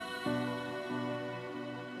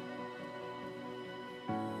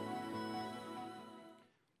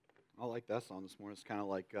like that song this morning. It's kind of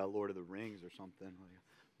like Lord of the Rings or something.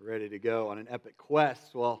 We're ready to go on an epic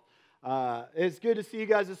quest. Well, it's good to see you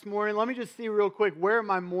guys this morning. Let me just see real quick, where are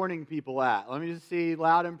my morning people at? Let me just see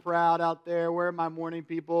loud and proud out there. Where are my morning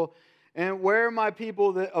people? And where are my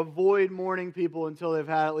people that avoid morning people until they've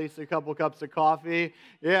had at least a couple cups of coffee?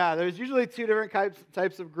 Yeah, there's usually two different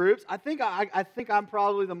types of groups. I think I'm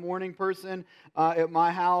probably the morning person at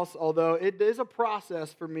my house, although it is a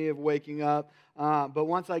process for me of waking up. But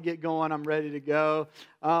once I get going, I'm ready to go.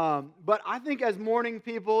 But I think as morning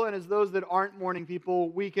people and as those that aren't morning people,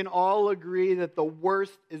 we can all agree that the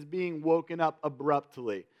worst is being woken up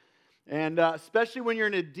abruptly. And especially when you're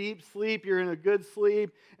in a deep sleep, you're in a good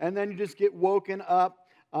sleep, and then you just get woken up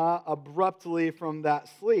abruptly from that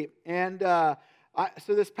sleep. And so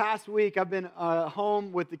this past week, I've been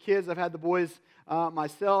home with the kids. I've had the boys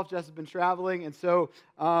myself. Jess has been traveling. And so,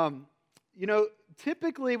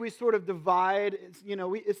 typically we sort of divide.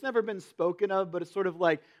 It's never been spoken of, but it's sort of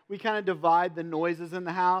like we kind of divide the noises in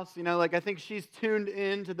the house. I think she's tuned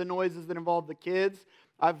in to the noises that involve the kids.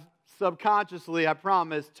 I've subconsciously, I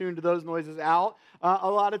promise, tuned those noises out a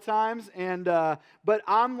lot of times. But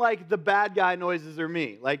I'm like, the bad guy noises are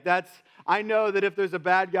me. I know that if there's a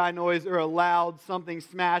bad guy noise or a loud something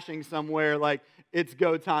smashing somewhere, it's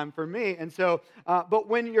go time for me. And so, but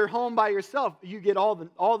when you're home by yourself, you get all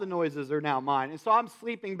the noises are now mine. And so I'm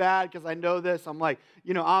sleeping bad because I know this. I'm like,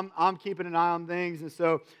 I'm keeping an eye on things. And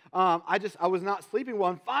so I was not sleeping well.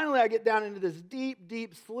 And finally I get down into this deep,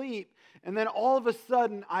 deep sleep. And then all of a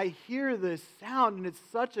sudden I hear this sound, and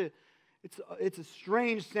it's a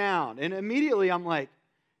strange sound. And immediately I'm like,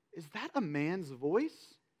 is that a man's voice?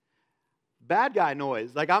 Bad guy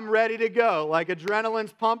noise. I'm ready to go.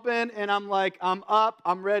 Adrenaline's pumping, and I'm up.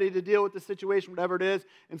 I'm ready to deal with the situation, whatever it is.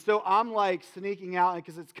 And so I'm sneaking out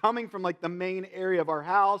because it's coming from the main area of our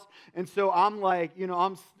house. And so I'm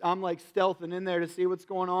I'm stealthing in there to see what's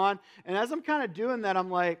going on. And as I'm kind of doing that,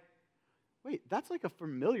 I'm like, wait, that's a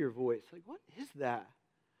familiar voice. What is that?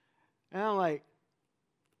 And I'm like,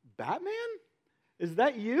 Batman? Is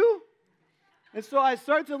that you? And so I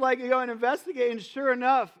start to go and investigate, and sure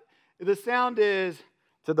enough, the sound is,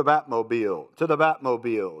 to the Batmobile, to the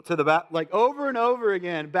Batmobile, to the Bat, over and over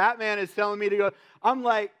again. Batman is telling me to go. I'm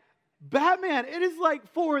like, Batman, it is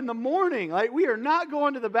 4 a.m. We are not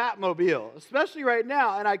going to the Batmobile, especially right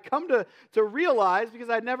now. And I come to realize, because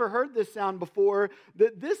I'd never heard this sound before,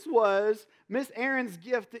 that this was Miss Aaron's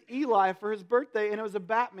gift to Eli for his birthday, and it was a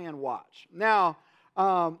Batman watch. Now,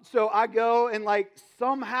 so I go and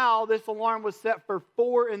somehow this alarm was set for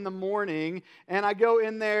 4 a.m. and I go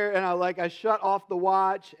in there and I shut off the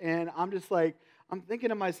watch, and I'm just I'm thinking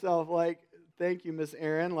to myself thank you, Miss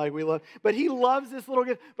Aaron. We love, but he loves this little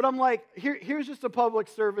gift. But I'm here's just a public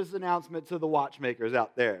service announcement to the watchmakers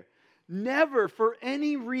out there. Never, for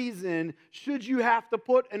any reason, should you have to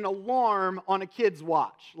put an alarm on a kid's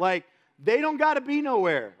watch. They don't got to be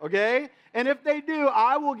nowhere, okay? And if they do,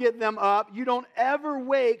 I will get them up. You don't ever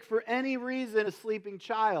wake for any reason a sleeping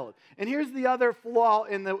child. And here's the other flaw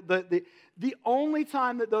in the only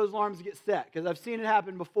time that those alarms get set, because I've seen it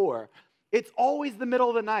happen before. It's always the middle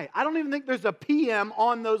of the night. I don't even think there's a PM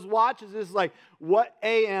on those watches. It's what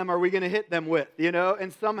AM are we going to hit them with,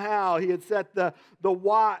 And somehow he had set the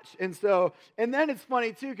watch. And then it's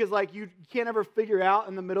funny, too, because, you can't ever figure out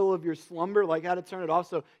in the middle of your slumber, how to turn it off.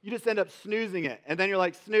 So you just end up snoozing it. And then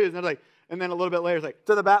you're snooze. And then a little bit later, it's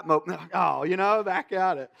to the Batmobile. Oh, back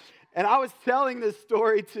at it. And I was telling this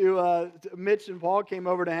story to Mitch and Paul came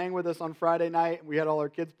over to hang with us on Friday night. We had all our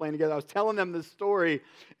kids playing together. I was telling them this story.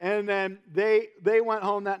 And then they went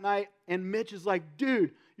home that night. And Mitch is like,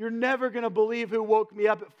 dude, you're never going to believe who woke me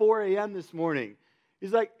up at 4 a.m. this morning.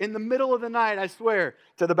 He's like, in the middle of the night, I swear,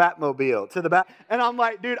 to the Batmobile, to the Bat. And I'm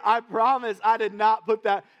like, dude, I promise I did not put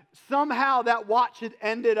that. Somehow that watch had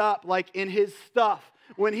ended up in his stuff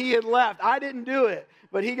when he had left. I didn't do it.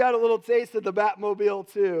 But he got a little taste of the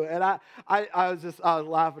Batmobile too. And I was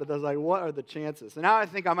laughing at this. I was like, what are the chances? And now I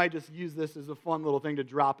think I might just use this as a fun little thing to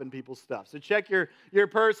drop in people's stuff. So check your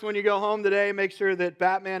purse when you go home today. Make sure that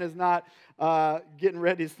Batman is not getting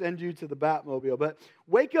ready to send you to the Batmobile. But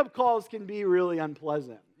wake-up calls can be really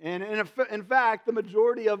unpleasant. And in fact, the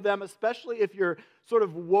majority of them, especially if you're sort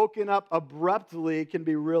of woken up abruptly, can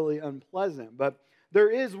be really unpleasant. But there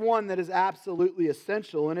is one that is absolutely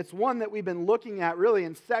essential, and it's one that we've been looking at really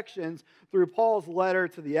in sections through Paul's letter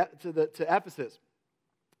to Ephesus.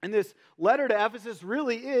 And this letter to Ephesus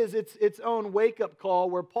really is its own wake-up call,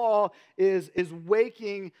 where Paul is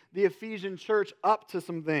waking the Ephesian church up to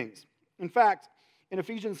some things. In fact, in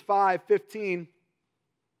Ephesians 5:15,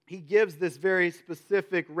 he gives this very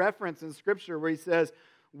specific reference in Scripture where he says,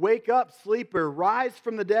 Wake up, sleeper, rise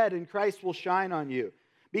from the dead, and Christ will shine on you.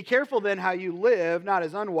 Be careful then how you live, not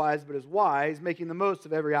as unwise, but as wise, making the most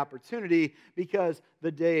of every opportunity, because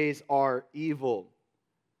the days are evil.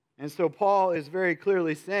 And so Paul is very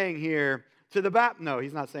clearly saying here to the Baptist, no,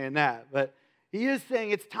 he's not saying that, but he is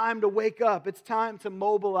saying it's time to wake up. It's time to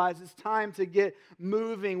mobilize. It's time to get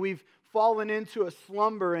moving. We've fallen into a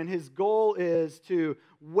slumber, and his goal is to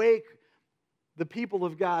wake the people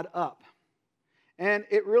of God up. And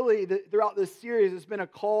it really, throughout this series, it's been a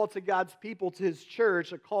call to God's people, to his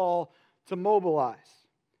church, a call to mobilize,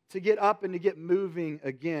 to get up and to get moving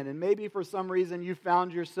again. And maybe for some reason you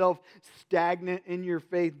found yourself stagnant in your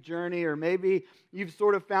faith journey, or maybe you've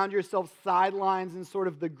sort of found yourself sidelines in sort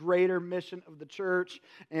of the greater mission of the church.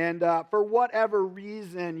 And for whatever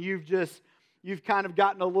reason, you've kind of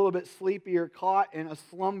gotten a little bit sleepy or caught in a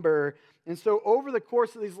slumber. And so over the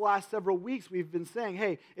course of these last several weeks, we've been saying,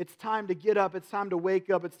 hey, it's time to get up, it's time to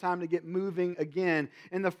wake up, it's time to get moving again.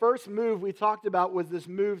 And the first move we talked about was this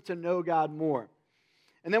move to know God more.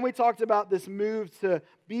 And then we talked about this move to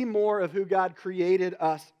be more of who God created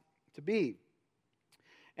us to be.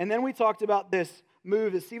 And then we talked about this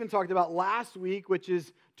move that Stephen talked about last week, which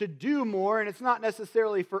is to do more. And it's not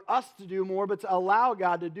necessarily for us to do more, but to allow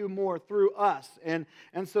God to do more through us. And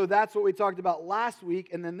so that's what we talked about last week.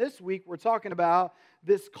 And then this week, we're talking about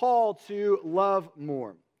this call to love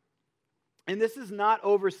more. And this is not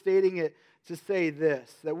overstating it to say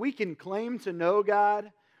this, that we can claim to know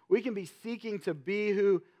God. We can be seeking to be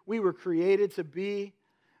who we were created to be.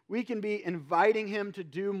 We can be inviting him to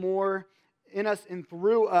do more in us and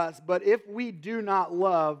through us. But if we do not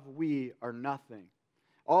love, we are nothing.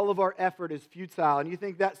 All of our effort is futile. And you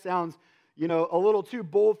think that sounds, a little too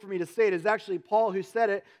bold for me to say it. It's actually Paul who said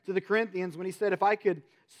it to the Corinthians when he said, if I could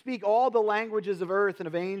speak all the languages of earth and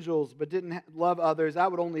of angels but didn't love others, I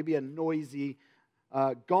would only be a noisy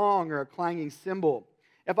gong or a clanging cymbal.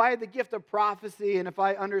 If I had the gift of prophecy, and if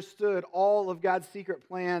I understood all of God's secret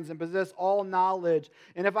plans and possessed all knowledge,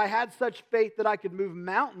 and if I had such faith that I could move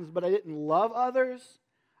mountains but I didn't love others,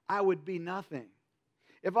 I would be nothing.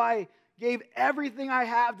 If I gave everything I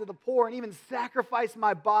have to the poor and even sacrificed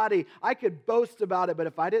my body, I could boast about it, but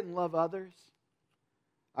if I didn't love others,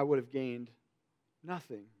 I would have gained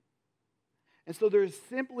nothing. And so there's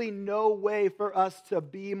simply no way for us to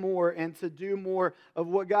be more and to do more of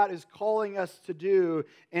what God is calling us to do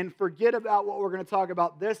and forget about what we're going to talk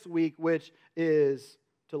about this week, which is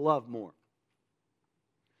to love more.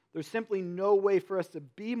 There's simply no way for us to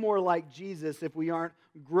be more like Jesus if we aren't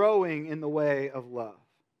growing in the way of love.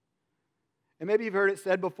 And maybe you've heard it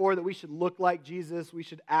said before that we should look like Jesus, we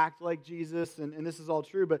should act like Jesus, and this is all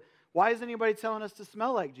true, but why is anybody telling us to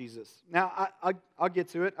smell like Jesus? Now, I'll get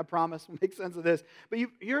to it, I promise, we'll make sense of this. But you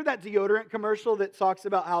heard that deodorant commercial that talks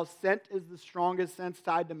about how scent is the strongest sense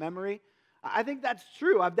tied to memory? I think that's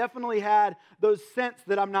true. I've definitely had those scents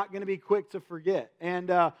that I'm not going to be quick to forget. And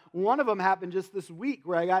one of them happened just this week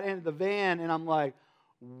where I got into the van and I'm like,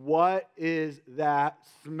 what is that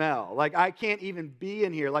smell? Like, I can't even be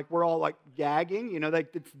in here. Like, we're all like gagging,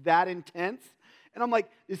 like it's that intense. And I'm like,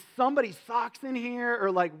 is somebody's socks in here?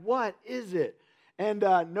 Or like, what is it? And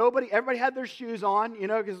everybody had their shoes on,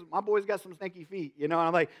 because my boy's got some stinky feet, and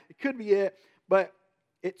I'm like, it could be it. But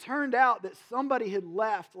it turned out that somebody had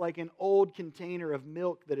left like an old container of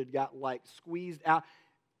milk that had got like squeezed out.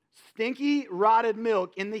 Stinky, rotted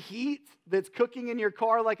milk in the heat that's cooking in your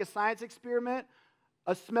car like a science experiment,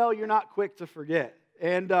 a smell you're not quick to forget.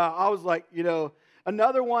 And I was like,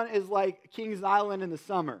 another one is like Kings Island in the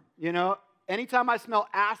summer, Anytime I smell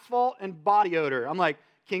asphalt and body odor, I'm like,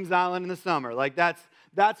 Kings Island in the summer. Like,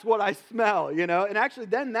 that's what I smell, And actually,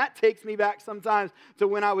 then that takes me back sometimes to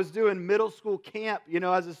when I was doing middle school camp,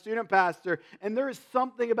 as a student pastor. And there is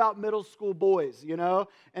something about middle school boys,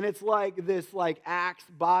 And it's like this, like, Axe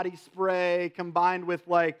body spray combined with,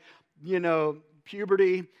 like,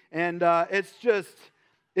 puberty. And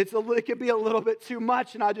it could be a little bit too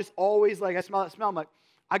much. And I just always, like, I smell that smell. I'm like,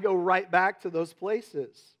 I go right back to those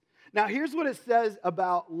places. Now, here's what it says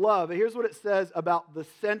about love. Here's what it says about the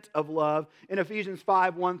scent of love in Ephesians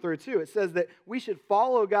 5, 1-2. It says that we should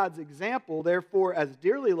follow God's example, therefore, as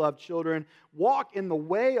dearly loved children, walk in the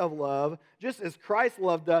way of love, just as Christ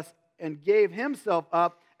loved us and gave himself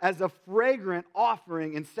up as a fragrant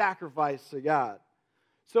offering and sacrifice to God.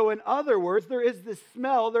 So in other words, there is this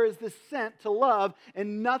smell, there is this scent to love,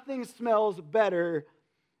 and nothing smells better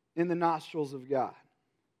in the nostrils of God.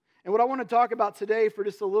 And what I want to talk about today for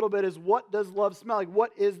just a little bit is, what does love smell like?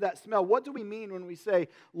 What is that smell? What do we mean when we say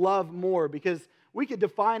love more? Because we could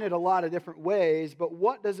define it a lot of different ways, but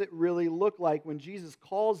what does it really look like when Jesus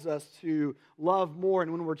calls us to love more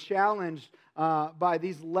and when we're challenged by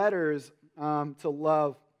these letters to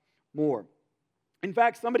love more? In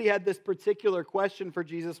fact, somebody had this particular question for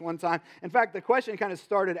Jesus one time. In fact, the question kind of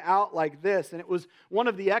started out like this, and it was one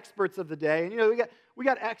of the experts of the day. And we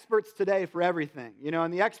got experts today for everything,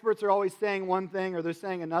 and the experts are always saying one thing or they're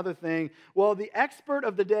saying another thing. Well, the expert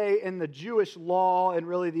of the day in the Jewish law and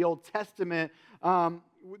really the Old Testament,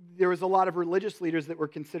 there was a lot of religious leaders that were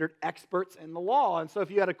considered experts in the law. And so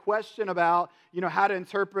if you had a question about, how to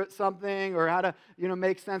interpret something or how to,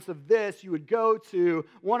 make sense of this, you would go to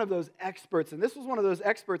one of those experts. And this was one of those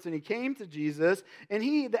experts, and he came to Jesus, and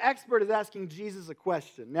the expert is asking Jesus a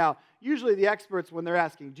question. Now, usually the experts, when they're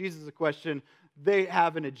asking Jesus a question, they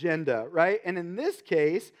have an agenda, right? And in this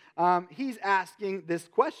case, he's asking this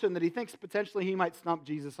question that he thinks potentially he might stump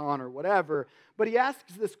Jesus on or whatever. But he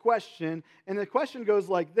asks this question, and the question goes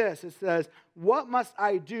like this. It says, "What must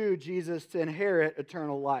I do, Jesus, to inherit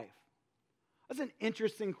eternal life?" That's an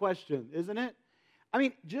interesting question, isn't it? I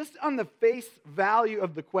mean, just on the face value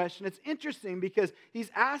of the question, it's interesting because he's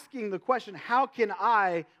asking the question,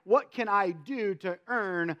 what can I do to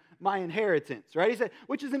earn my inheritance, right? He said,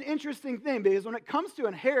 which is an interesting thing, because when it comes to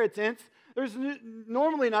inheritance, there's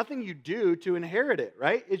normally nothing you do to inherit it,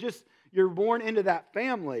 right? It's just, you're born into that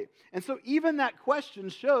family. And so even that question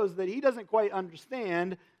shows that he doesn't quite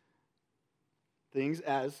understand things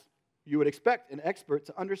as you would expect an expert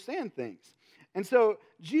to understand things. And so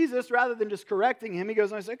Jesus, rather than just correcting him, he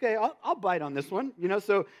goes and says, okay, I'll bite on this one.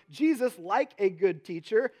 So Jesus, like a good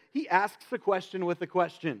teacher, he asks the question with a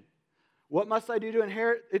question. What must I do to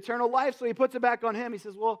inherit eternal life? So he puts it back on him. He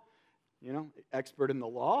says, well, expert in the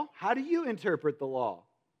law, how do you interpret the law?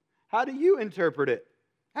 How do you interpret it?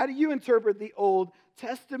 How do you interpret the Old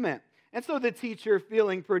Testament? And so the teacher,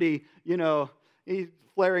 feeling pretty, he's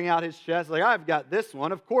flaring out his chest, like, I've got this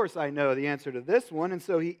one. Of course I know the answer to this one. And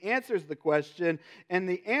so he answers the question, and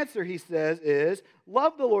the answer, he says, is,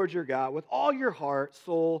 love the Lord your God with all your heart,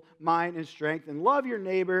 soul, mind, and strength, and love your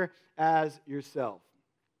neighbor as yourself.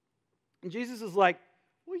 And Jesus is like,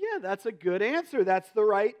 well, yeah, that's a good answer. That's the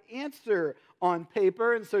right answer on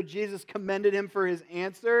paper. And so Jesus commended him for his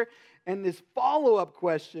answer. And this follow-up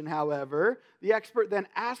question, however, the expert then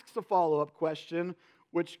asks a follow-up question,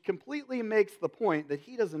 which completely makes the point that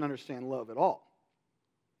he doesn't understand love at all.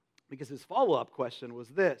 Because his follow-up question was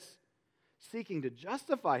this. Seeking to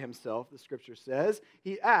justify himself, the scripture says,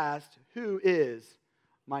 he asked, who is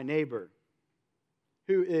my neighbor?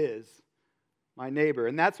 Who is my neighbor?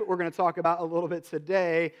 And that's what we're going to talk about a little bit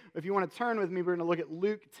today. If you want to turn with me, we're going to look at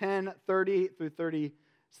Luke 10:30 through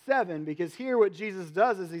 37, because here what Jesus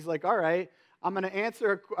does is he's like, all right, I'm going to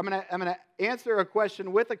answer a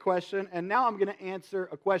question with a question, and now I'm going to answer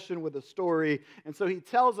a question with a story. And so he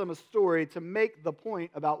tells them a story to make the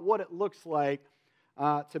point about what it looks like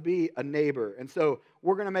to be a neighbor. And so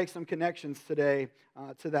we're going to make some connections today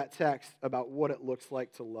to that text about what it looks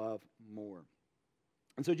like to love more.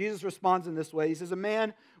 And so Jesus responds in this way. He says, a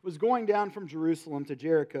man was going down from Jerusalem to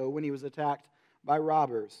Jericho when he was attacked by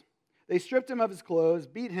robbers. They stripped him of his clothes,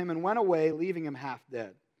 beat him, and went away, leaving him half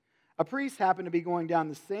dead. A priest happened to be going down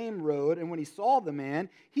the same road, and when he saw the man,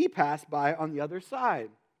 he passed by on the other side.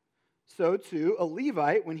 So too, a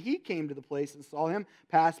Levite, when he came to the place and saw him,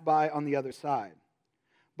 passed by on the other side.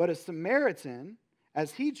 But a Samaritan,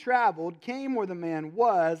 as he traveled, came where the man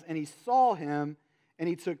was, and he saw him, and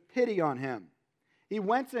he took pity on him. He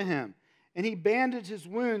went to him, and he bandaged his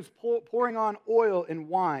wounds, pouring on oil and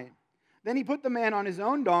wine. Then he put the man on his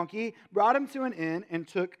own donkey, brought him to an inn, and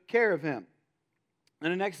took care of him.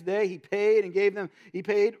 And the next day he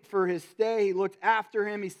paid for his stay. He looked after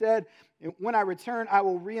him. He said, when I return, I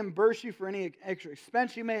will reimburse you for any extra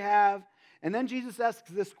expense you may have. And then Jesus asks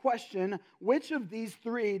this question, which of these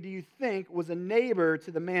three do you think was a neighbor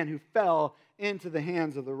to the man who fell into the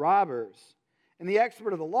hands of the robbers? And the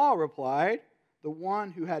expert of the law replied, the one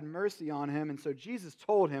who had mercy on him. And so Jesus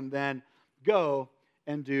told him then, go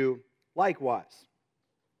and do likewise.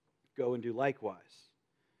 Go and do likewise.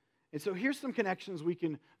 And so here's some connections we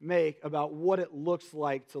can make about what it looks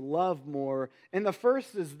like to love more. And the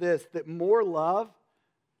first is this, that more love,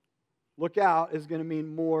 look out, is going to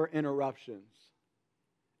mean more interruptions.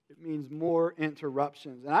 It means more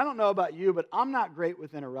interruptions. And I don't know about you, but I'm not great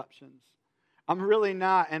with interruptions. I'm really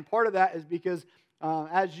not. And part of that is because,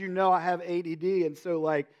 as you know, I have ADD. And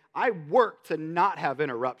so, I work to not have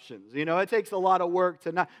interruptions. It takes a lot of work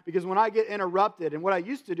to not, because when I get interrupted, and what I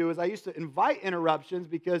used to do is I used to invite interruptions,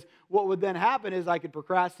 because what would then happen is I could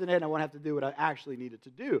procrastinate and I wouldn't have to do what I actually needed to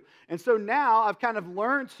do. And so now I've kind of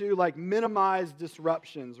learned to minimize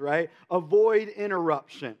disruptions, right? Avoid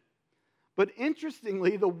interruption. But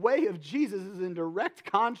interestingly, the way of Jesus is in direct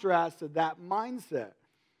contrast to that mindset.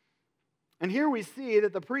 And here we see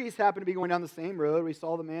that the priests happened to be going down the same road. We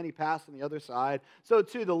saw the man, he passed on the other side. So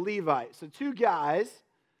too the Levites. So two guys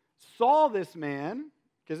saw this man,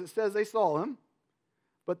 because it says they saw him,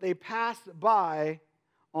 but they passed by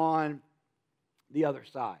on the other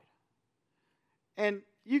side. And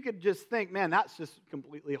you could just think, man, that's just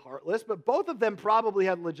completely heartless. But both of them probably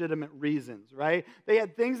had legitimate reasons, right? They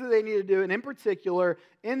had things that they needed to do. And in particular,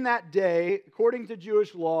 in that day, according to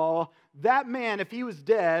Jewish law, that man, if he was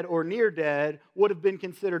dead or near dead, would have been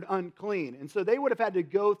considered unclean. And so they would have had to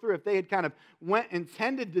go through, if they had kind of went and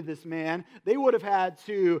tended to this man, they would have had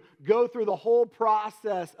to go through the whole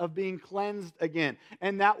process of being cleansed again.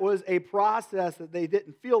 And that was a process that they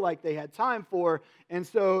didn't feel like they had time for. And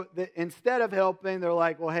so instead of helping, they're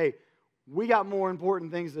like, well, hey, we got more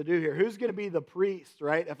important things to do here. Who's going to be the priest,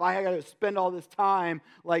 right? If I got to spend all this time,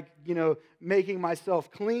 making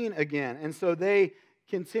myself clean again. And so they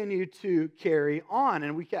continue to carry on.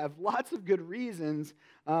 And we have lots of good reasons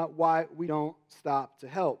why we don't stop to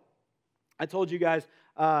help. I told you guys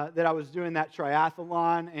that I was doing that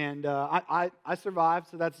triathlon, and I survived,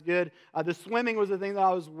 so that's good. The swimming was the thing that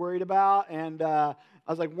I was worried about, and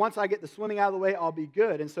I was like, once I get the swimming out of the way, I'll be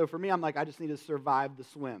good. And so for me, I'm like, I just need to survive the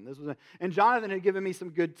swim. And Jonathan had given me some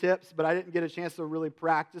good tips, but I didn't get a chance to really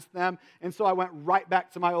practice them. And so I went right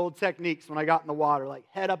back to my old techniques when I got in the water, like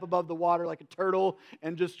head up above the water like a turtle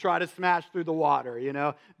and just try to smash through the water,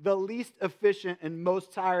 The least efficient and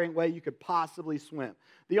most tiring way you could possibly swim.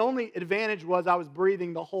 The only advantage was I was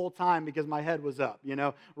breathing the whole time because my head was up,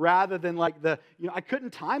 rather than I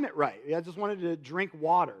couldn't time it right. I just wanted to drink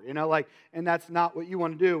water, and that's not what you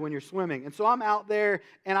want to do when you're swimming. And so I'm out there,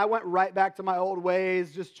 and I went right back to my old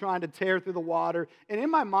ways, just trying to tear through the water. And in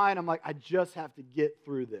my mind, I'm like, I just have to get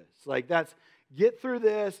through this. Get through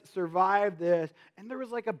this, survive this. And there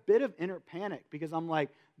was a bit of inner panic, because I'm like,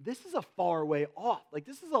 this is a far way off.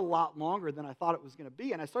 This is a lot longer than I thought it was going to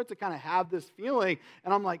be. And I start to kind of have this feeling,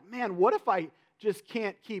 and I'm like, man, what if I just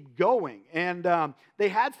can't keep going? And they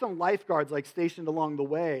had some lifeguards stationed along the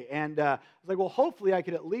way, and I was like, well, hopefully I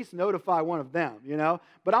could at least notify one of them,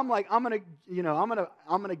 But I'm like, I'm gonna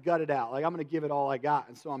gut it out. I'm gonna give it all I got.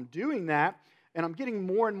 And so I'm doing that, and I'm getting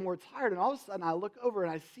more and more tired. And all of a sudden, I look over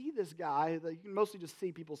and I see this guy. You can mostly just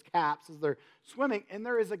see people's caps as they're swimming, and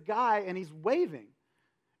there is a guy, and he's waving.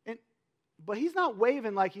 But he's not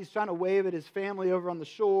waving like he's trying to wave at his family over on the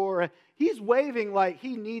shore. He's waving like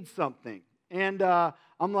he needs something. And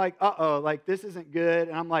I'm like, uh-oh, this isn't good.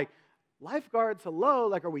 And I'm like, lifeguards,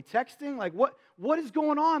 hello? Are we texting? What is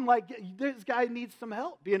going on? This guy needs some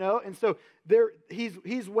help, And so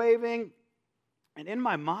he's waving. And in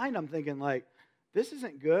my mind, I'm thinking, this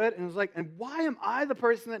isn't good. And it's and why am I the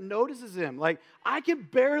person that notices him? I can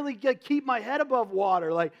barely keep my head above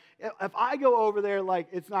water. If I go over there,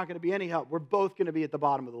 it's not going to be any help. We're both going to be at the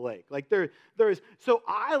bottom of the lake. There is. So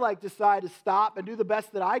I decide to stop and do the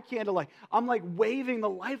best that I can to I'm waving the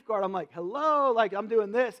lifeguard. I'm like, hello, I'm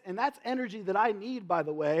doing this. And that's energy that I need, by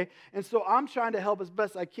the way. And so I'm trying to help as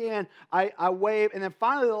best I can. I wave, and then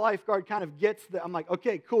finally the lifeguard kind of gets I'm like,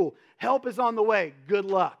 okay, cool. Help is on the way. Good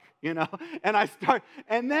luck. And I start,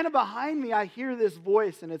 and then behind me, I hear this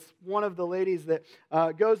voice, and it's one of the ladies that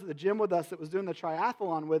goes to the gym with us that was doing the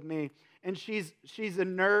triathlon with me, and she's a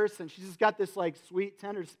nurse, and she's just got this sweet,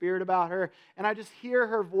 tender spirit about her, and I just hear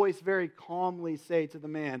her voice very calmly say to the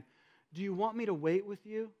man, do you want me to wait with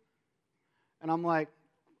you? And I'm like,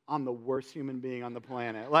 I'm the worst human being on the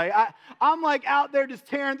planet. I'm out there just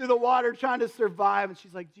tearing through the water, trying to survive, and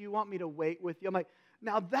she's like, do you want me to wait with you? I'm like,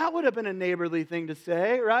 now, that would have been a neighborly thing to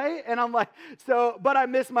say, right? And I'm like, but I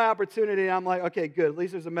missed my opportunity. And I'm like, okay, good. At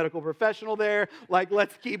least there's a medical professional there.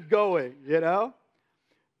 Let's keep going, But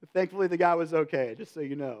thankfully, the guy was okay, just so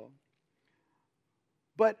you know.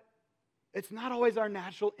 But it's not always our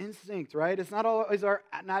natural instinct, right? It's not always our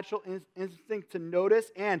natural instinct to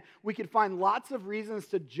notice. And we can find lots of reasons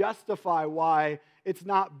to justify why it's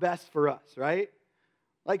not best for us, right?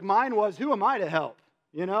 Mine was, who am I to help?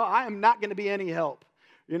 I am not going to be any help.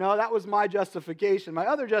 That was my justification. My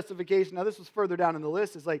other justification, now this was further down in the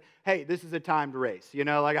list, is hey, this is a timed race. I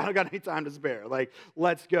don't got any time to spare.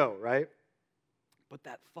 Let's go, right? But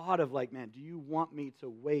that thought of man, do you want me to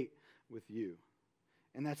wait with you?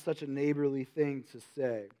 And that's such a neighborly thing to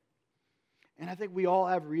say. And I think we all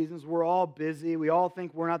have reasons. We're all busy. We all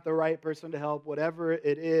think we're not the right person to help, whatever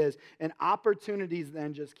it is. And opportunities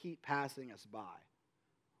then just keep passing us by.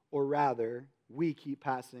 Or rather, we keep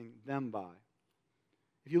passing them by.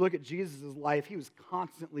 If you look at Jesus' life, he was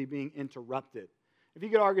constantly being interrupted. If you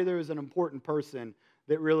could argue there was an important person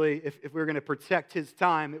that really, if we were going to protect his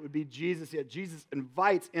time, it would be Jesus. Yet Jesus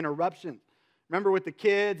invites interruptions. Remember with the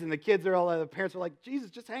kids, and the kids are all, the parents are like,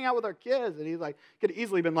 Jesus, just hang out with our kids. And he's like, could have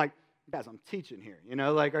easily been like, guys, I'm teaching here,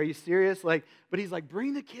 like, are you serious? Like, but he's like,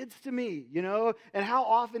 bring the kids to me, And how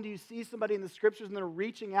often do you see somebody in the scriptures and they're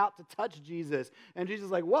reaching out to touch Jesus? And Jesus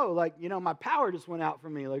is like, whoa, like, my power just went out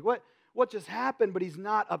from me. Like, what just happened? But he's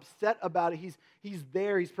not upset about it. He's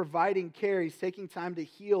there. He's providing care. He's taking time to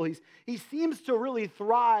heal. He seems to really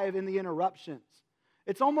thrive in the interruptions.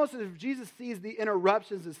 It's almost as if Jesus sees the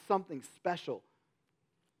interruptions as something special.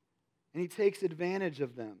 And he takes advantage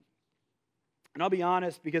of them. And I'll be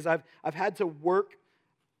honest, because I've had to work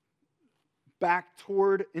back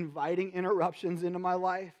toward inviting interruptions into my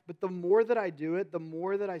life. But the more that I do it, the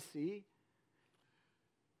more that I see,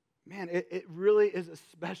 man, it really is a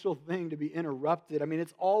special thing to be interrupted. I mean,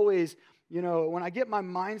 it's always, when I get my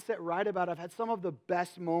mindset right about it, I've had some of the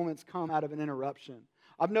best moments come out of an interruption.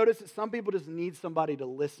 I've noticed that some people just need somebody to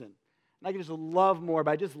listen. And I can just love more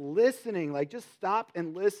by just listening, like just stop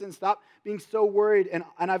and listen, stop being so worried. And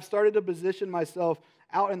I've started to position myself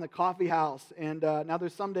out in the coffee house. And now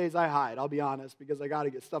there's some days I hide, I'll be honest, because I got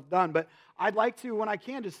to get stuff done. But I'd like to, when I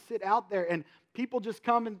can, just sit out there and people just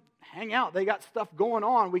come and hang out. They got stuff going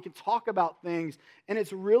on. We can talk about things. And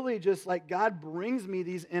it's really just like God brings me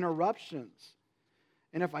these interruptions.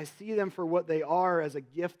 And if I see them for what they are as a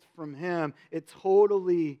gift from him, it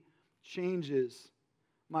totally changes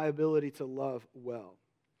my ability to love well.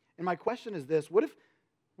 And my question is this: what if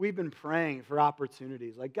we've been praying for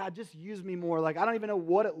opportunities? Like, God, just use me more. Like, I don't even know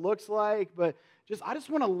what it looks like, but I just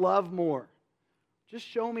want to love more. Just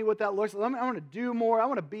show me what that looks like. I want to do more. I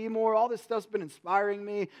want to be more. All this stuff's been inspiring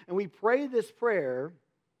me. And we pray this prayer,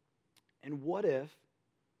 and what if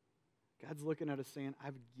God's looking at us saying,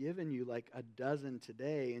 I've given you like a dozen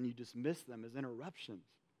today, and you dismiss them as interruptions?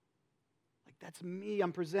 Like, that's me.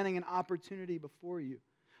 I'm presenting an opportunity before you.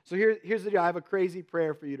 So here's the deal. I have a crazy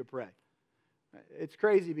prayer for you to pray. It's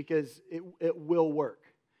crazy because it will work.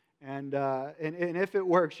 And if it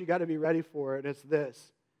works, you got to be ready for it. It's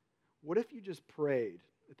this. What if you just prayed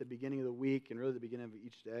at the beginning of the week and really the beginning of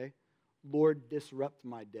each day, Lord, disrupt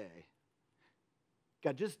my day.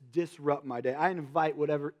 God, just disrupt my day. I invite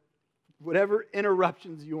whatever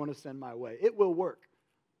interruptions you want to send my way. It will work.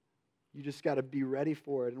 You just got to be ready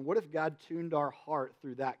for it. And what if God tuned our heart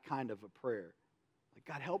through that kind of a prayer? Like,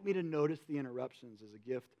 God, help me to notice the interruptions as a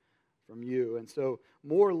gift from you. And so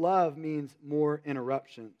more love means more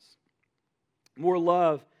interruptions. More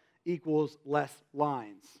love equals less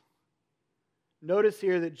lines. Notice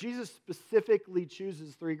here that Jesus specifically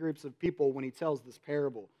chooses three groups of people when he tells this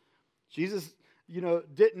parable. Jesus,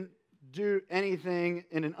 didn't do anything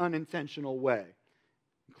in an unintentional way,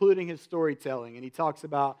 including his storytelling. And he talks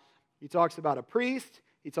about a priest,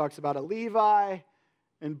 he talks about a Levi,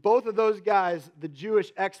 and both of those guys, the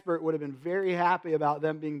Jewish expert would have been very happy about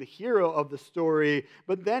them being the hero of the story.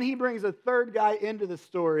 But then he brings a third guy into the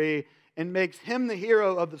story and makes him the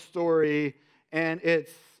hero of the story, and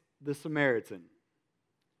it's the Samaritan.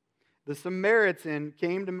 The Samaritan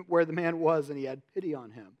came to where the man was, and he had pity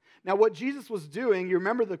on him. Now, what Jesus was doing, you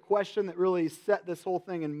remember the question that really set this whole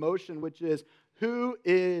thing in motion, which is, who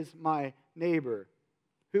is my neighbor?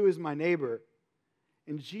 Who is my neighbor?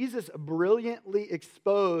 And Jesus brilliantly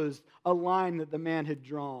exposed a line that the man had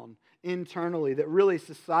drawn internally, that really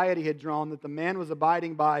society had drawn, that the man was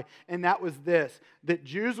abiding by, and that was this, that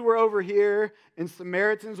Jews were over here and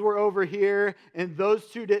Samaritans were over here, and those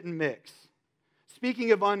two didn't mix.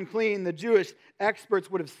 Speaking of unclean, the Jewish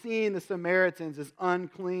experts would have seen the Samaritans as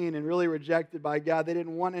unclean and really rejected by God. They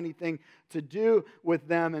didn't want anything to do with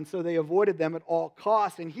them, and so they avoided them at all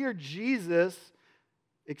costs. And here Jesus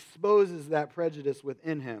exposes that prejudice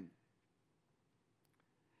within him.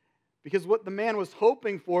 Because what the man was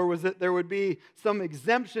hoping for was that there would be some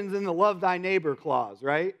exemptions in the love thy neighbor clause,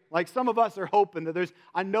 right? Like some of us are hoping that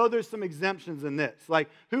I know there's some exemptions in this. Like,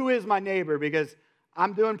 who is my neighbor? Because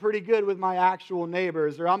I'm doing pretty good with my actual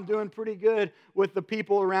neighbors, or I'm doing pretty good with the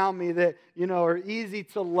people around me that, are easy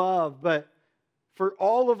to love. But for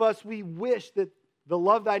all of us, we wish that the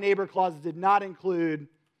love thy neighbor clause did not include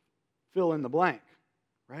fill in the blank,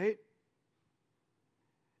 right?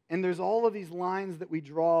 And there's all of these lines that we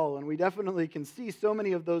draw, and we definitely can see so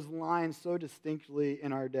many of those lines so distinctly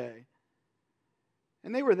in our day.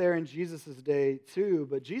 And they were there in Jesus' day too,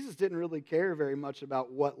 but Jesus didn't really care very much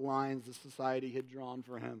about what lines the society had drawn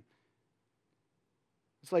for him.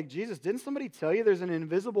 It's like, Jesus, didn't somebody tell you there's an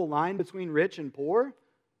invisible line between rich and poor?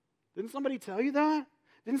 Didn't somebody tell you that?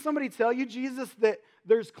 Didn't somebody tell you, Jesus, that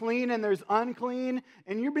there's clean and there's unclean?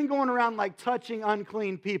 And you've been going around like touching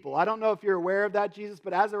unclean people. I don't know if you're aware of that, Jesus,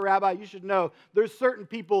 but as a rabbi, you should know there's certain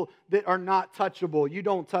people that are not touchable. You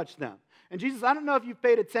don't touch them. And Jesus, I don't know if you've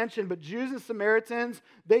paid attention, but Jews and Samaritans,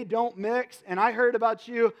 they don't mix. And I heard about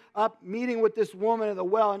you up meeting with this woman at the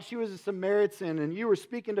well, and she was a Samaritan, and you were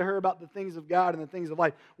speaking to her about the things of God and the things of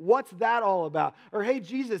life. What's that all about? Or, hey,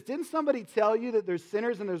 Jesus, didn't somebody tell you that there's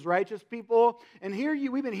sinners and there's righteous people? And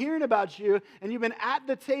we've been hearing about you, and you've been at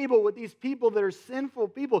the table with these people that are sinful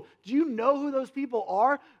people. Do you know who those people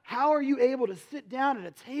are? How are you able to sit down at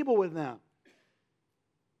a table with them?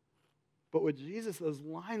 But with Jesus, those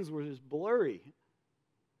lines were just blurry.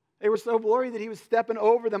 They were so blurry that he was stepping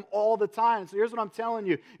over them all the time. So here's what I'm telling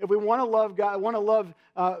you. If we want to love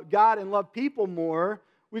God and love people more,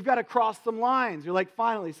 we've got to cross some lines. You're like,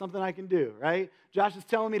 finally, something I can do, right? Josh is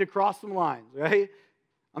telling me to cross some lines, right?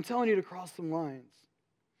 I'm telling you to cross some lines.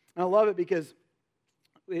 And I love it because,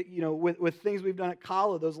 you know, with things we've done at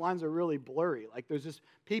Kala, those lines are really blurry. Like there's just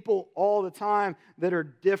people all the time that are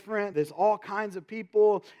different. There's all kinds of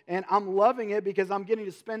people, and I'm loving it because I'm getting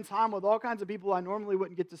to spend time with all kinds of people I normally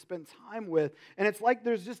wouldn't get to spend time with. And it's like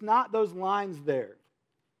there's just not those lines there.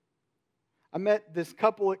 I met this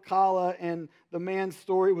couple at Kala, and the man's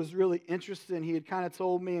story was really interesting. He had kind of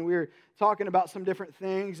told me, and we were talking about some different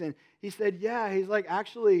things, and he said, yeah, he's like,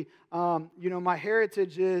 actually, my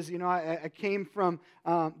heritage is, I came from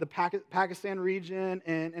the Pakistan region,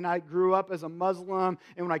 and I grew up as a Muslim,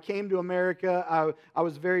 and when I came to America, I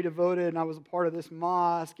was very devoted, and I was a part of this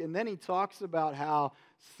mosque. And then he talks about how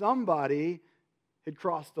somebody had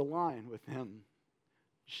crossed a line with him,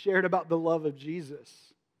 shared about the love of Jesus.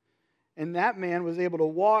 And that man was able to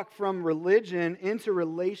walk from religion into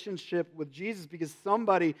relationship with Jesus because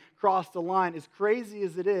somebody crossed the line. As crazy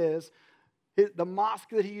as it is, the mosque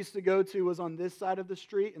that he used to go to was on this side of the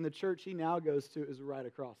street, and the church he now goes to is right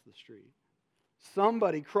across the street.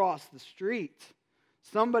 Somebody crossed the street.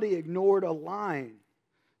 Somebody ignored a line.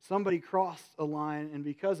 Somebody crossed a line, and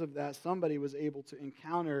because of that, somebody was able to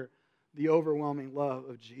encounter the overwhelming love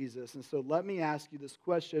of Jesus. And so let me ask you this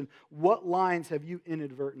question. What lines have you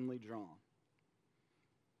inadvertently drawn?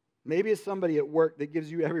 Maybe it's somebody at work that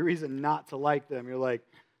gives you every reason not to like them. You're like,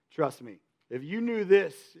 trust me, if you knew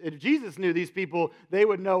this, if Jesus knew these people, they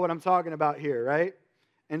would know what I'm talking about here, right?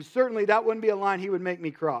 And certainly that wouldn't be a line he would make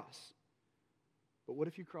me cross. But what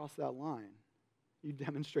if you crossed that line? You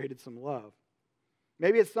demonstrated some love.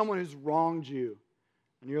 Maybe it's someone who's wronged you.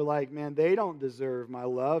 And you're like, man, they don't deserve my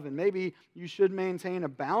love. And maybe you should maintain a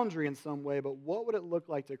boundary in some way, but what would it look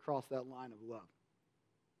like to cross that line of love?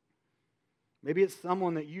 Maybe it's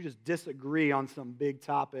someone that you just disagree on some big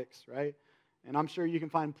topics, right? And I'm sure you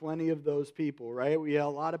can find plenty of those people, right? We have a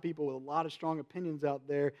lot of people with a lot of strong opinions out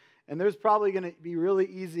there, and there's probably going to be really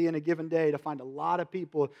easy in a given day to find a lot of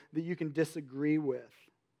people that you can disagree with.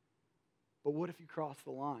 But what if you crossed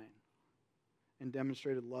the line and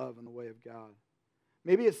demonstrated love in the way of God?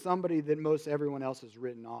 Maybe it's somebody that most everyone else has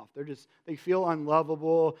written off. They feel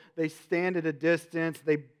unlovable. They stand at a distance.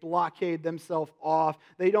 They blockade themselves off.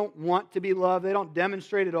 They don't want to be loved. They don't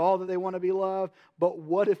demonstrate at all that they want to be loved. But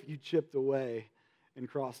what if you chipped away and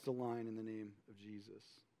crossed the line in the name of Jesus?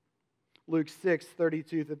 Luke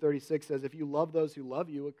 6:32-36 says, if you love those who love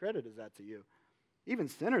you, what credit is that to you? Even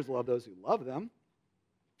sinners love those who love them.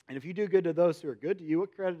 And if you do good to those who are good to you,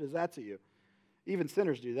 what credit is that to you? Even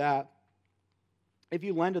sinners do that. If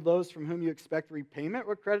you lend to those from whom you expect repayment,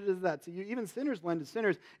 what credit is that to you? Even sinners lend to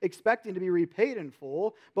sinners, expecting to be repaid in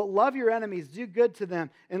full. But love your enemies, do good to them,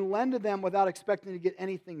 and lend to them without expecting to get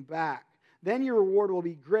anything back. Then your reward will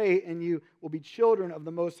be great, and you will be children of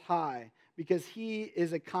the Most High, because He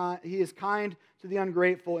is kind to the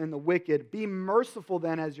ungrateful and the wicked. Be merciful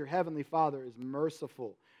then, as your heavenly Father is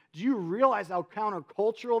merciful. Do you realize how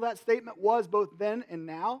countercultural that statement was both then and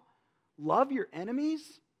now? Love your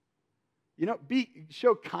enemies?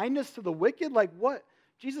 Show kindness to the wicked? Like what?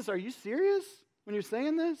 Jesus, are you serious when you're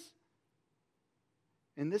saying this?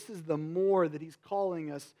 And this is the more that He's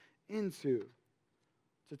calling us into.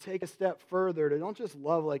 To take a step further, to don't just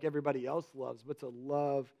love like everybody else loves, but to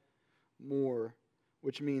love more,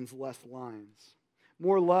 which means less lines.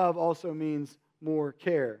 More love also means more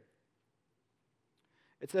care.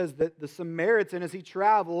 It says that the Samaritan, as he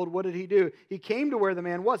traveled, what did he do? He came to where the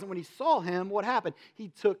man was, and when he saw him, what happened? He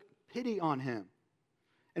took pity on him.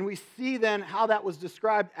 And we see then how that was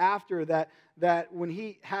described after that when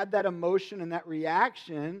he had that emotion and that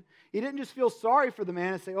reaction, he didn't just feel sorry for the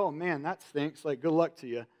man and say, oh man, that stinks, like good luck to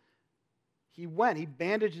you. He went, he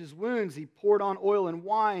bandaged his wounds, he poured on oil and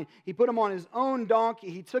wine, he put him on his own donkey,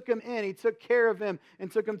 he took him in, he took care of him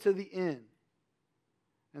and took him to the inn.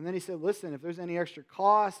 And then he said, listen, if there's any extra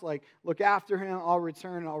cost, like look after him, I'll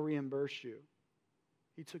return and I'll reimburse you.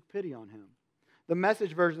 He took pity on him. The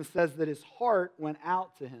Message version says that his heart went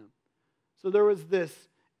out to him. So there was this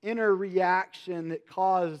inner reaction that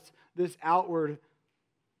caused this outward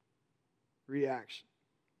reaction.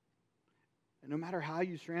 And no matter how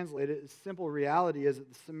you translate it, the simple reality is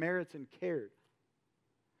that the Samaritan cared.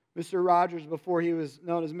 Mr. Rogers, before he was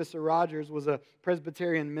known as Mr. Rogers, was a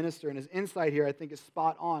Presbyterian minister, and his insight here, I think, is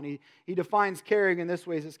spot on. He defines caring in this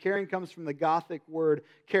way. He says, caring comes from the Gothic word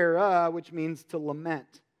kara, which means to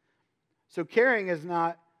lament. So caring is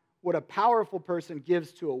not what a powerful person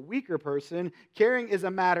gives to a weaker person. Caring is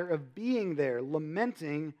a matter of being there,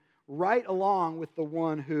 lamenting right along with the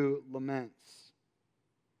one who laments.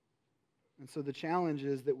 And so the challenge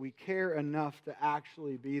is that we care enough to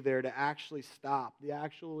actually be there, to actually stop, to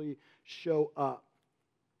actually show up.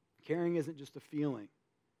 Caring isn't just a feeling.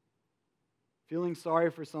 Feeling sorry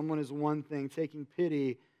for someone is one thing. Taking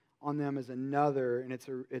pity on them is another, and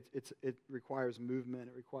it requires movement.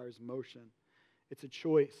 It requires motion. It's a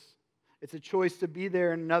choice. It's a choice to be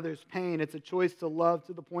there in another's pain. It's a choice to love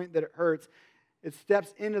to the point that it hurts. It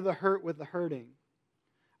steps into the hurt with the hurting.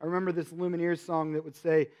 I remember this Lumineers song that would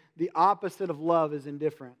say, the opposite of love is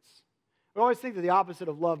indifference. We always think that the opposite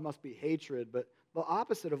of love must be hatred, but the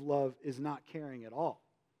opposite of love is not caring at all.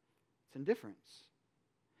 It's indifference.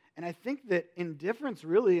 And I think that indifference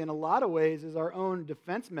really, in a lot of ways, is our own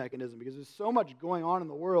defense mechanism because there's so much going on in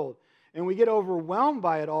the world, and we get overwhelmed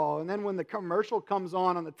by it all. And then when the commercial comes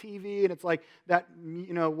on the TV, and it's like that,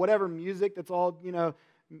 whatever music that's all,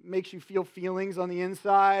 makes you feel feelings on the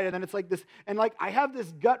inside, and then it's like this, and like I have this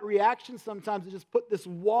gut reaction sometimes to just put this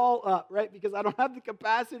wall up, right? Because I don't have the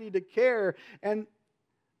capacity to care, and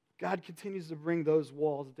God continues to bring those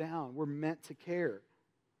walls down. We're meant to care,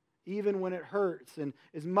 even when it hurts. And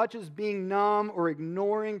as much as being numb or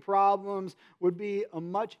ignoring problems would be a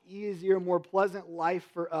much easier, more pleasant life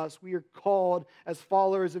for us, we are called as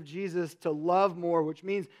followers of Jesus to love more, which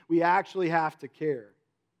means we actually have to care.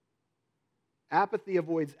 Apathy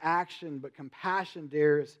avoids action, but compassion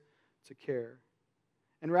dares to care.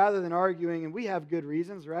 And rather than arguing, and we have good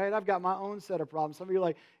reasons, right? I've got my own set of problems. Some of you are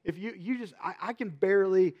like, if I can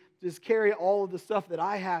barely just carry all of the stuff that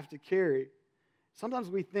I have to carry. Sometimes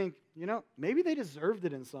we think, maybe they deserved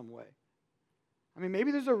it in some way. I mean,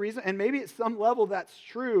 maybe there's a reason, and maybe at some level that's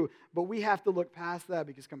true, but we have to look past that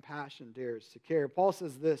because compassion dares to care. Paul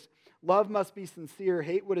says this, love must be sincere,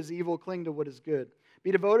 hate what is evil, cling to what is good.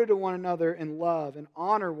 Be devoted to one another in love and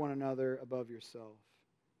honor one another above yourself.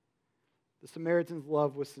 The Samaritan's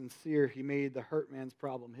love was sincere. He made the hurt man's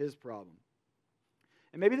problem his problem.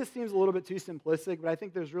 And maybe this seems a little bit too simplistic, but I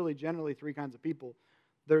think there's really generally three kinds of people.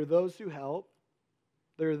 There are those who help,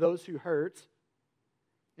 there are those who hurt,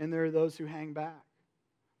 and there are those who hang back.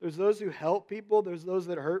 There's those who help people, there's those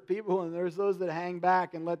that hurt people, and there's those that hang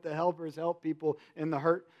back and let the helpers help people and the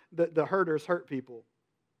hurters hurt people.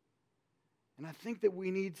 And I think that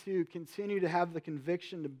we need to continue to have the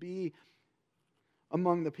conviction to be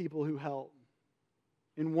among the people who help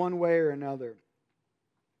in one way or another.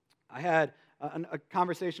 I had a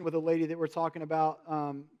conversation with a lady that we're talking about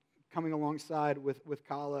coming alongside with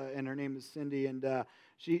Kala, and her name is Cindy, and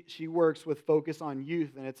she works with Focus on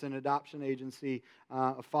Youth, and it's an adoption agency,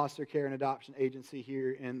 a foster care and adoption agency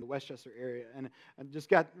here in the Westchester area. And I just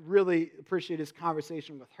got really appreciate this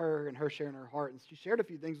conversation with her and her sharing her heart. And she shared a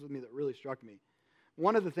few things with me that really struck me.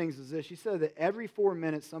 One of the things is this. She said that every 4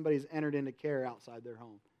 minutes somebody's entered into care outside their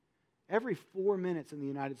home. Every 4 minutes in the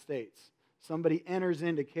United States, somebody enters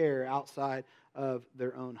into care outside of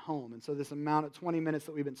their own home. And so this amount of 20 minutes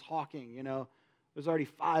that we've been talking, there's already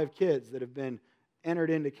 5 kids that have been entered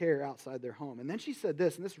into care outside their home. And then she said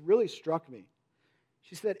this, and this really struck me.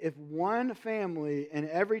 She said, if one family in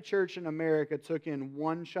every church in America took in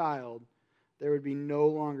one child, there would be no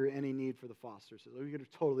longer any need for the foster system. We could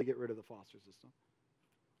totally get rid of the foster system.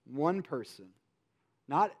 One person,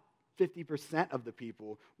 not 50% of the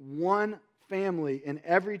people, one family in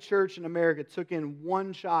every church in America took in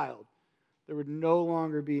one child, there would no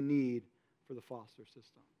longer be need for the foster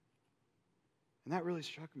system. And that really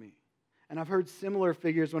struck me. And I've heard similar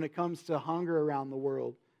figures when it comes to hunger around the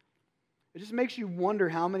world. It just makes you wonder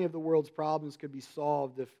how many of the world's problems could be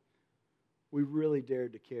solved if we really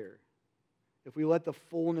dared to care. If we let the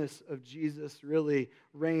fullness of Jesus really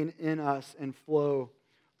reign in us and flow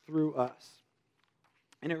through us.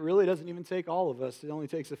 And it really doesn't even take all of us. It only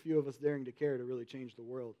takes a few of us daring to care to really change the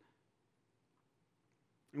world.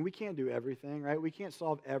 And we can't do everything, right? We can't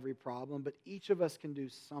solve every problem, but each of us can do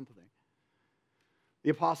something. The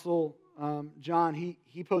Apostle John,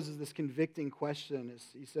 he poses this convicting question.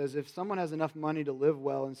 He says, if someone has enough money to live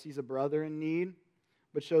well and sees a brother in need,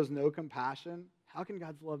 but shows no compassion, how can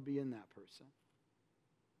God's love be in that person?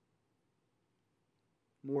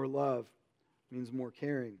 More love means more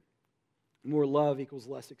caring. More love equals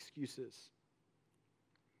less excuses.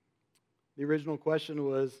 The original question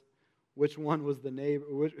was, which one was the neighbor?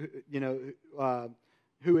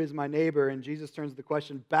 Who is my neighbor? And Jesus turns the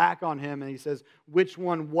question back on him and he says, which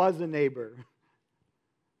one was a neighbor?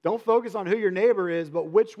 Don't focus on who your neighbor is, but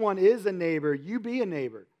which one is a neighbor. You be a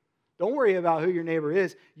neighbor. Don't worry about who your neighbor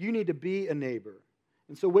is. You need to be a neighbor.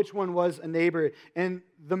 And so which one was a neighbor? And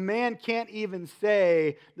the man can't even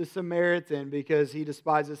say the Samaritan because he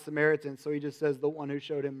despises Samaritans. So he just says the one who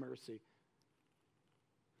showed him mercy.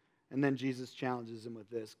 And then Jesus challenges him with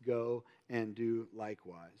this: go and do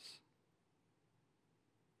likewise.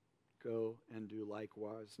 Go and do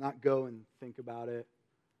likewise. Not go and think about it.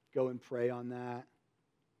 Go and pray on that.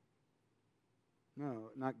 No,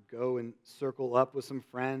 not go and circle up with some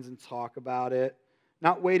friends and talk about it.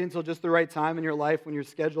 Not wait until just the right time in your life when your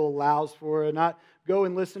schedule allows for it. Not go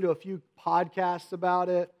and listen to a few podcasts about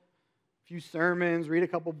it, a few sermons, read a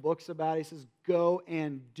couple books about it. He says, go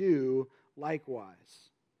and do likewise.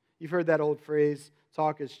 You've heard that old phrase,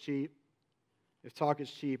 talk is cheap. If talk is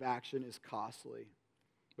cheap, action is costly,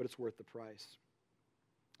 but it's worth the price.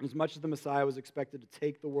 As much as the Messiah was expected to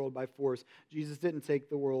take the world by force, Jesus didn't take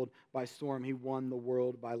the world by storm. He won the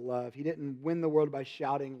world by love. He didn't win the world by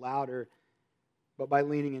shouting louder, but by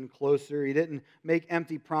leaning in closer. He didn't make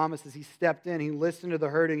empty promises. He stepped in. He listened to the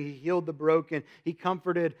hurting. He healed the broken. He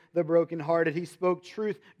comforted the brokenhearted. He spoke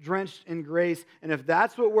truth drenched in grace. And if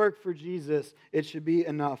that's what worked for Jesus, it should be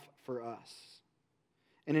enough for us.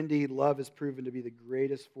 And indeed, love is proven to be the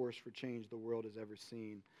greatest force for change the world has ever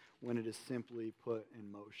seen when it is simply put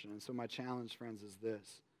in motion. And so my challenge, friends, is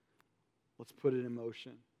this. Let's put it in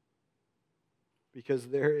motion. Because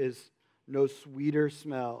there is no sweeter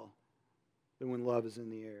smell than when love is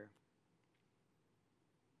in the air.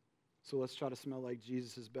 So let's try to smell like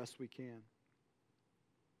Jesus as best we can.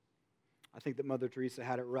 I think that Mother Teresa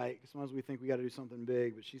had it right. Sometimes we think we got to do something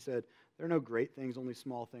big, but she said, there are no great things, only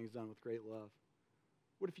small things done with great love.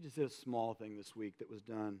 What if you just did a small thing this week that was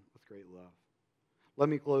done with great love? Let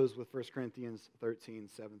me close with 1 Corinthians 13,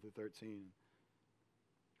 7 through 13.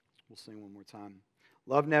 We'll sing one more time.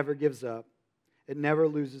 Love never gives up. It never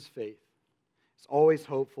loses faith. It's always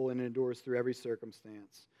hopeful and endures through every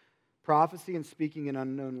circumstance. Prophecy and speaking in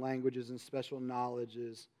unknown languages and special knowledge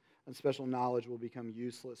will become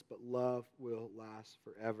useless, but love will last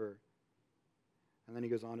forever. And then he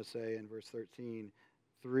goes on to say in verse 13,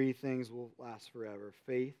 3 things will last forever: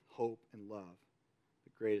 faith, hope, and love.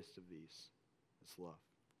 The greatest of these is love.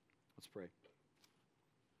 Let's pray.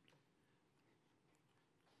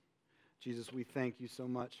 Jesus, we thank you so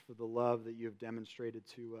much for the love that you have demonstrated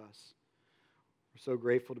to us. We're so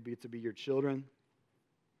grateful to be your children.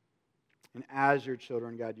 And as your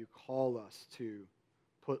children, God, you call us to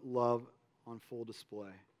put love on full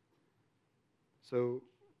display. So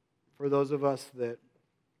for those of us that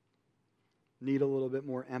need a little bit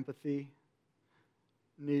more empathy,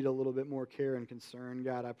 need a little bit more care and concern,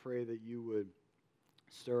 God, I pray that you would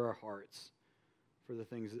stir our hearts for the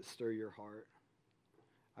things that stir your heart.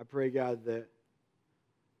 I pray, God, that,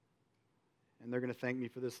 and they're going to thank me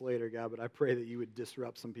for this later, God, but I pray that you would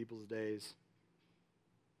disrupt some people's days.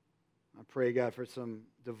 I pray, God, for some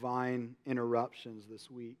divine interruptions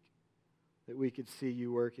this week, that we could see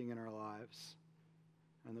you working in our lives,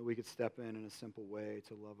 and that we could step in a simple way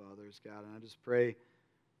to love others, God. And I just pray,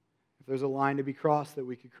 if there's a line to be crossed, that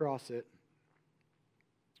we could cross it.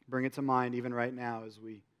 Bring it to mind even right now as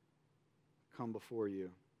we come before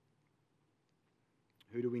you.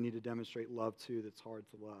 Who do we need to demonstrate love to that's hard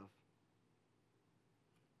to love?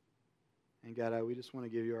 And God, we just want to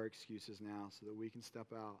give you our excuses now so that we can step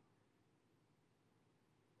out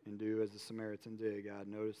and do as the Samaritan did, God.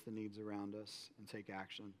 Notice the needs around us and take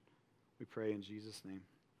action. We pray in Jesus' name.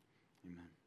 Amen.